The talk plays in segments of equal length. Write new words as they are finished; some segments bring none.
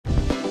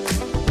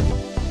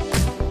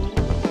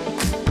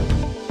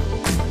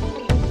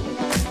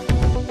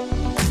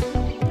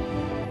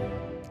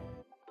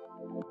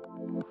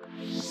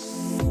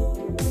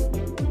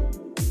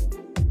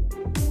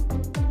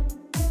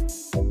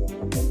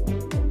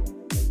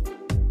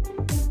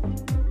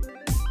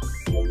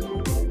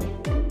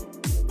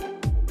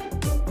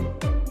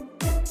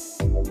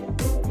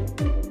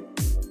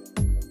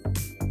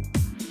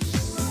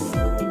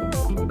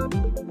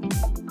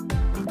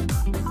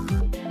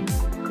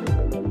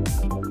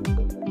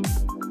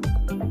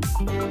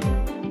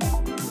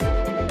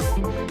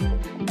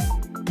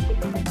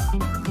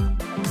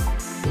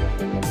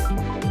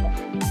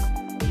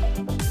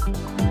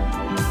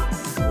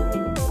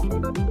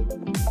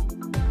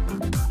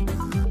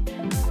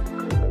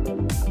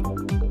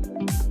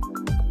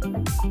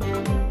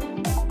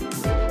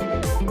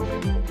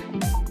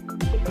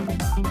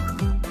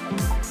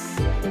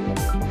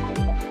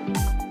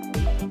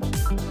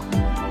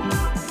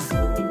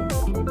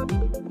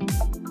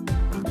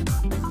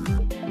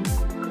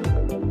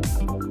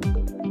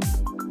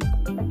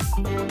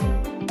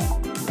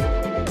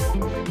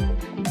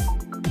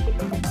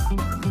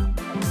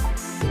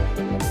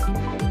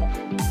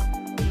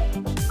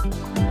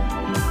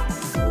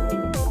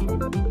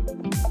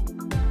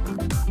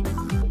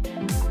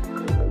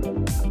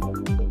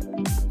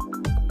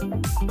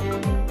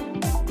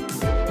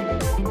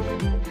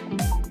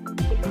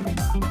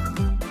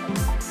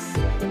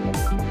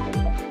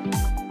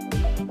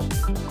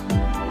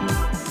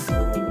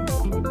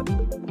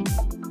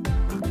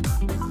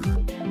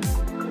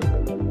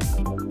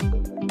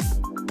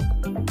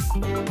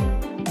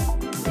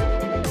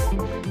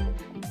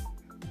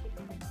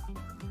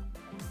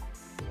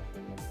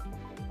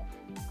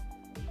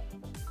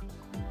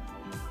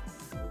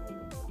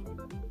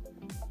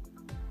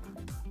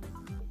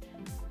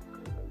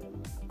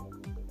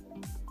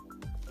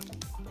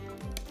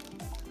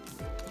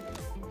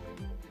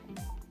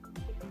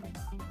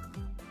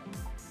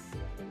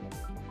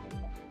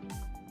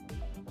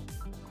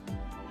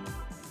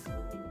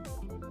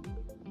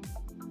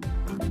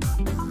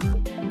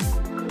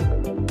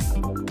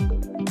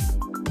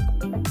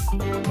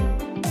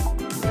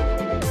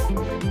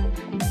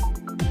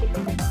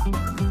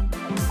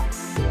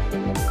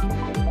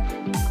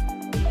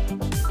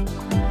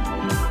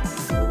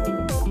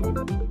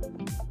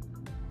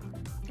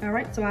All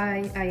right, so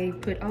I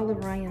put all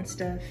of Ryan's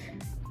stuff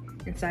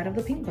inside of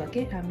the pink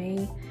bucket. I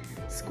may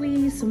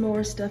squeeze some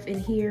more stuff in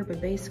here,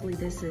 but basically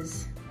this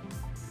is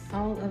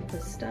all of the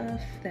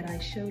stuff that I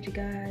showed you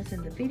guys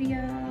in the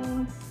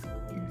video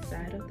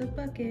inside of the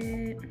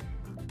bucket.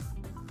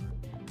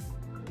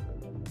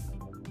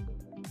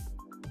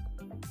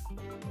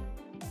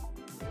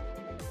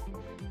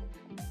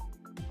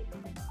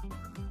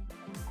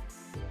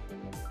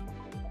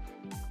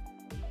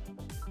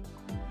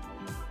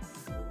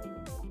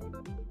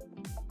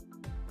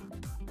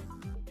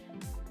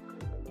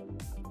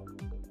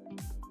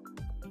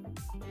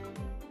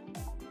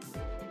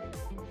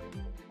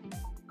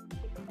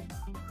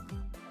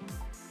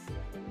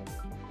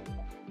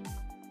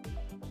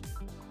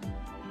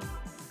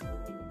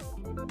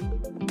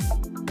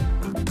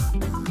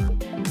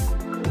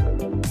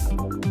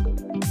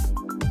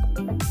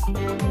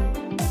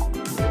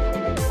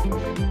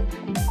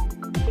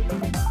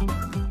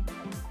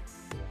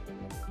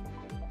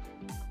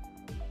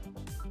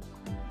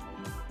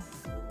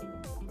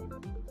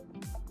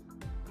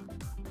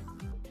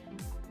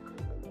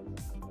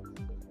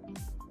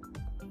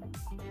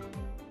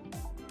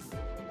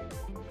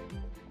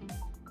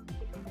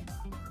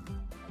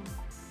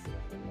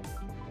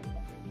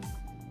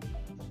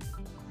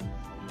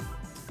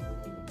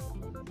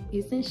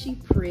 Isn't she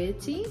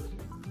pretty?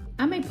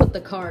 I may put the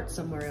card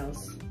somewhere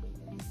else.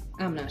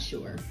 I'm not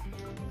sure.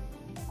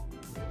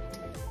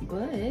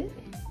 But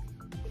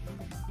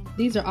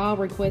these are all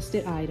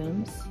requested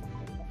items.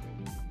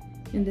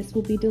 And this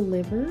will be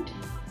delivered,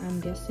 I'm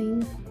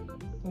guessing,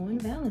 on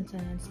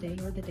Valentine's Day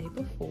or the day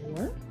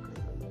before.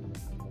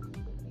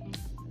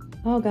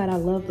 Oh God, I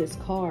love this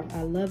card.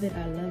 I love it,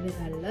 I love it,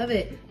 I love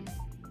it.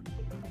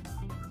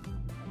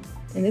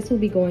 And this will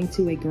be going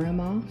to a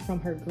grandma from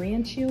her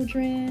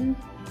grandchildren.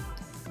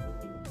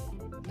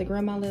 The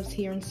grandma lives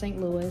here in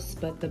St. Louis,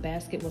 but the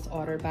basket was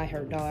ordered by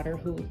her daughter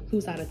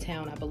who's out of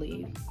town, I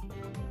believe.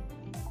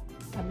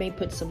 I may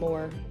put some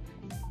more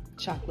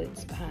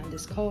chocolates behind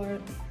this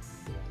card.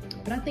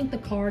 But I think the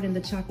card and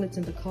the chocolates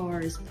in the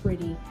card is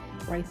pretty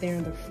right there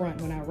in the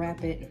front. When I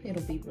wrap it,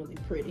 it'll be really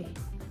pretty.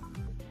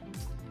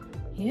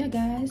 Yeah,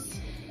 guys.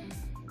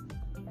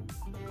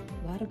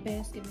 A lot of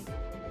basket making.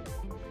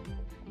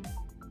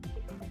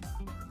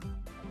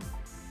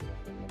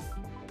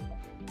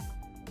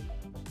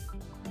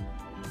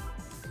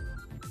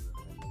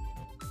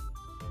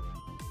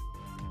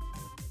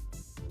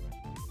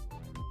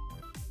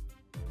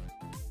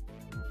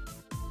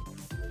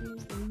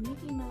 Here's the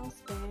Mickey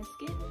Mouse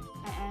basket.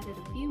 I added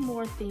a few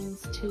more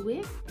things to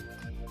it.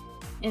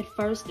 At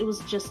first, it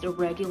was just a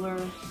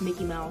regular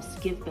Mickey Mouse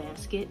gift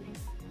basket.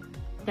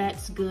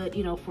 That's good,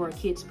 you know, for a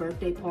kid's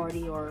birthday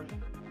party or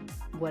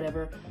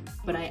whatever.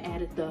 But I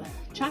added the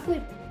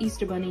chocolate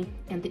Easter bunny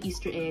and the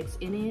Easter eggs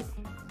in it.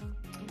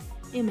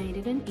 It made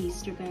it an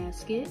Easter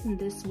basket, and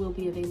this will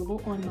be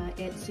available on my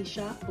Etsy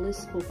shop,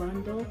 Blissful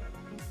Bundle.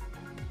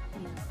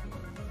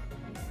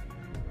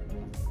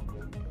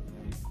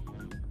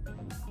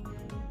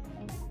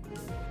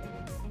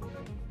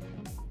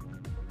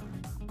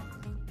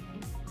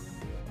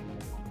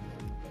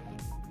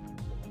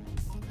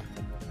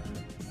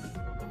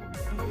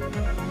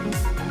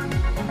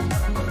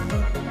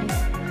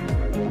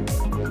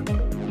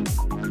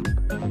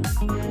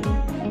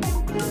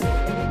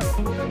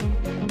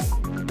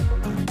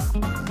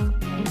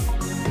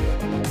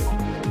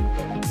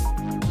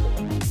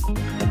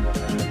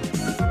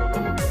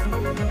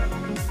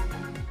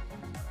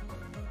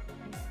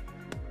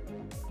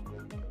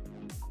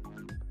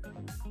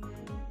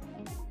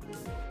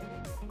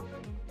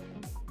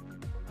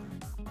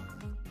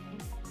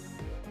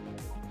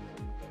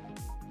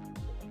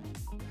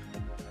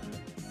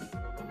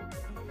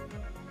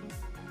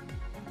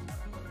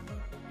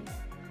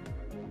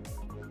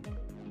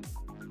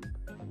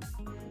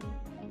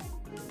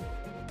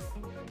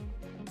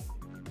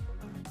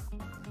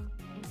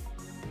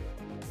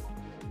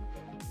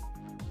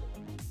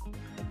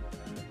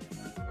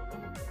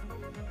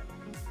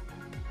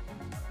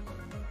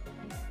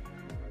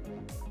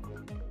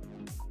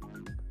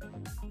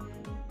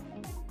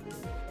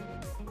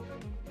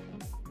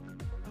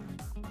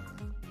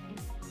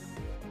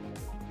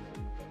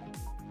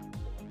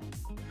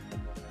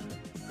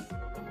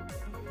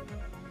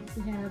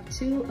 We have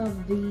 2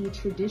 of the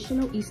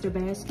traditional Easter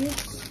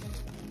baskets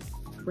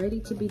ready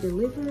to be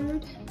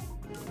delivered.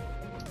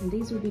 And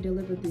these will be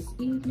delivered this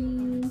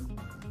evening.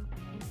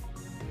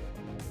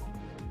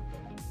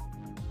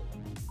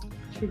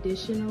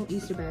 Traditional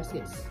Easter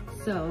baskets.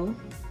 So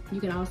you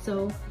can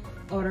also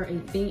order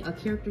a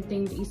character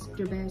themed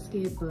Easter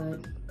basket, but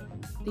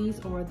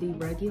these are the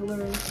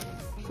regular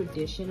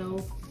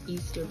traditional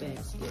Easter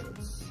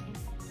baskets.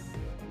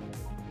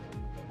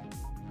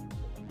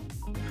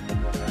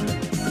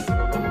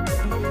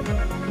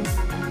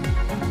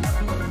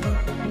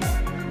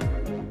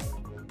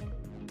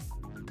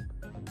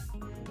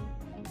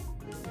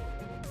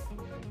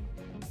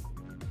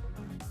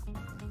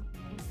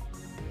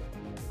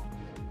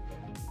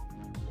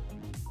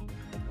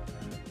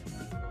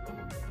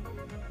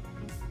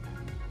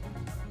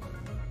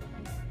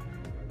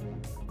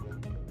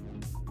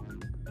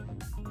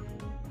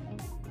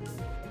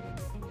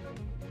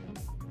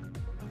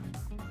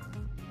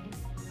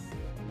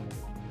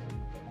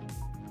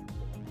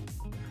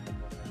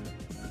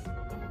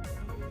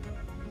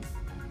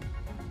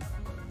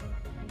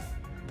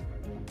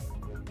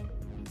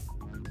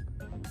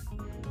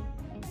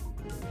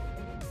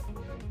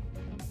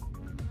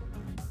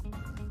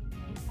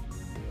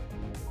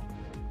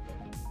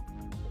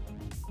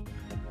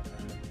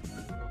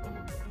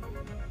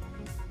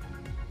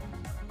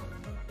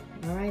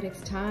 All right, it's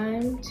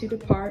time to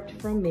depart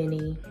from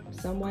Minnie.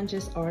 Someone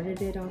just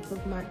ordered it off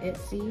of my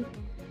Etsy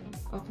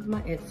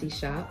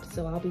shop.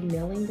 So I'll be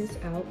mailing this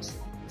out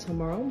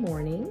tomorrow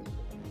morning.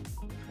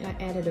 And I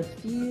added a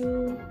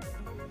few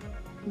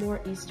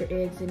more Easter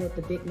eggs in it,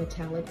 the big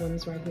metallic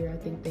ones right here. I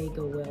think they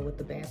go well with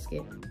the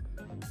basket.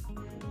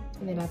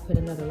 And then I put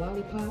another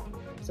lollipop.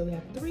 So we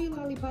have 3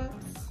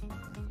 lollipops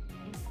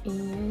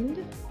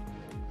and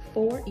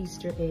 4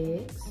 Easter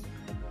eggs.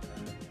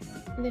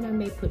 And then I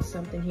may put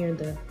something here in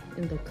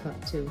the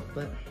cup too,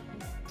 but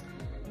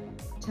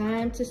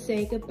time to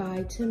say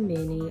goodbye to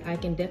Minnie. I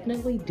can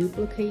definitely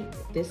duplicate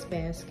this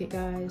basket,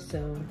 guys.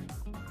 So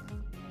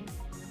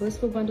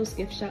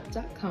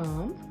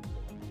blissfulbundlesgiftshop.com,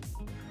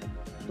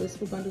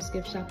 Blissful Bundles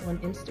Gift Shop on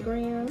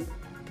Instagram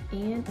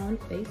and on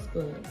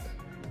Facebook.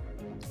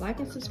 Like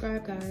and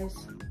subscribe,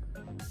 guys,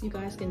 so you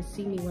guys can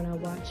see me when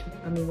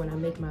I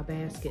make my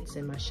baskets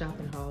and my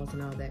shopping hauls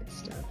and all that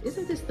stuff.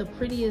 Isn't this the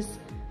prettiest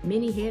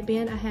mini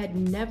headband? I had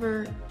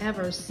never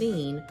ever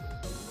seen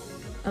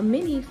a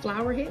mini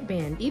flower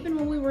headband, even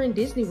when we were in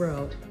Disney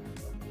World.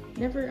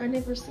 I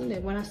never seen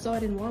it. When I saw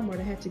it in Walmart,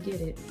 I had to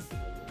get it.